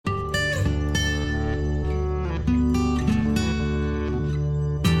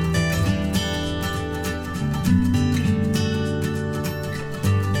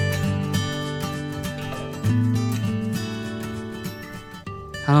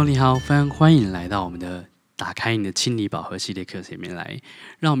Hello， 你好，非常欢迎来到我们的打开你的清理宝盒系列课程里面来，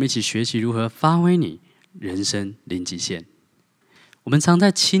让我们一起学习如何发挥你人生零极限。我们常在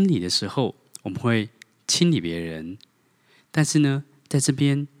清理的时候，我们会清理别人，但是呢，在这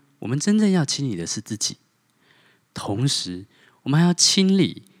边我们真正要清理的是自己，同时我们还要清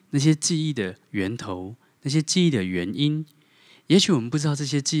理那些记忆的源头，那些记忆的原因。也许我们不知道这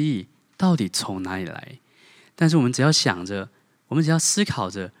些记忆到底从哪里来，但是我们只要想着，我们只要思考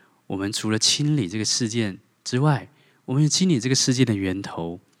着，我们除了清理这个事件之外，我们也清理这个事件的源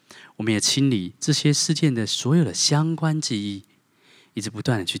头，我们也清理这些事件的所有的相关记忆，一直不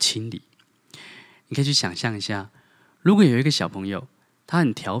断的去清理。你可以去想象一下，如果有一个小朋友，他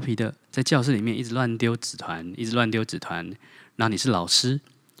很调皮的在教室里面一直乱丢纸团，然后你是老师，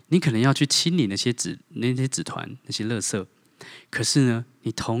你可能要去清理那些纸团、那些垃圾。可是呢，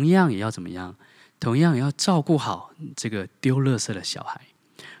你同样也要怎么样？同样也要照顾好这个丢垃圾的小孩，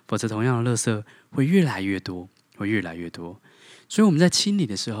否则同样的垃圾会越来越多，会越来越多。所以我们在清理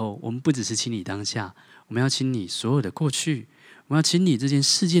的时候，我们不只是清理当下，我们要清理所有的过去，我们要清理这件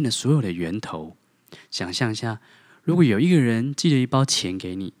事件的所有的源头。想象一下，如果有一个人寄了一包钱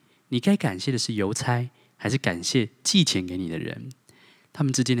给你，你该感谢的是邮差，还是感谢寄钱给你的人？他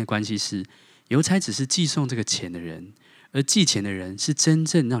们之间的关系是，邮差只是寄送这个钱的人，而寄钱的人是真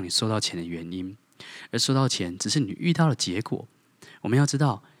正让你收到钱的原因，而收到钱只是你遇到的结果。我们要知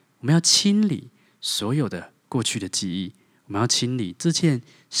道，我们要清理所有的过去的记忆，我们要清理这件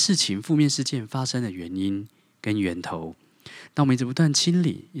事情、负面事件发生的原因跟源头。当我们一直不断清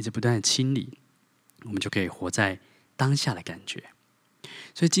理，一直不断的清理，我们就可以活在当下的感觉。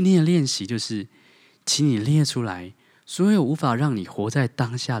所以今天的练习就是，请你列出来所有无法让你活在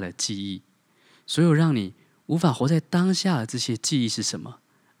当下的记忆，所有让你无法活在当下的这些记忆是什么？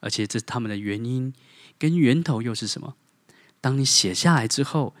而且这他们的原因跟源头又是什么？当你写下来之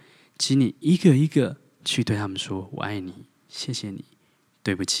后，请你一个一个去对他们说：“我爱你，谢谢你，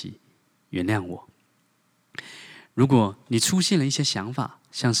对不起，原谅我。”如果你出现了一些想法，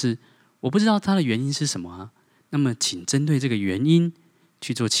像是我不知道它的原因是什么啊，那么请针对这个原因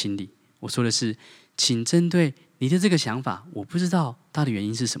去做清理。我说的是，请针对你的这个想法，我不知道它的原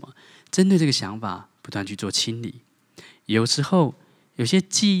因是什么，针对这个想法不断去做清理。有时候有些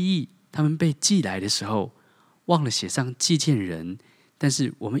记忆，他们被寄来的时候，忘了写上寄件人，但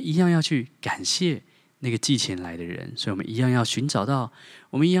是我们一样要去感谢那个寄钱来的人，所以我们一样要寻找到，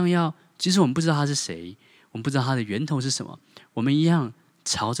我们一样要，即使我们不知道他是谁，我们不知道他的源头是什么，我们一样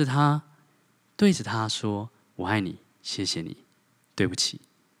朝着他，对着他说：“我爱你，谢谢你，对不起，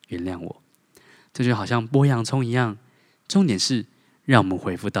原谅我。”这就好像剥洋葱一样，重点是让我们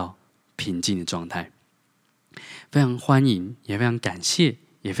恢复到平静的状态。非常欢迎，也非常感谢，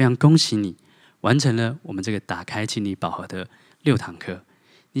也非常恭喜你完成了我们这个打开清理宝盒的6堂课。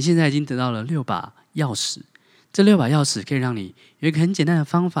你现在已经得到了6把钥匙，这6把钥匙可以让你有一个很简单的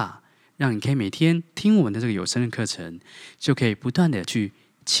方法，让你可以每天听我们的这个有声的课程，就可以不断的去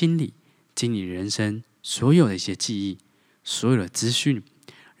清理人生所有的一些记忆，所有的资讯，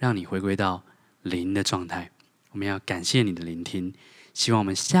让你回归到零的状态。我们要感谢你的聆听，希望我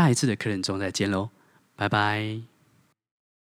们下一次的课程中再见喽，拜拜。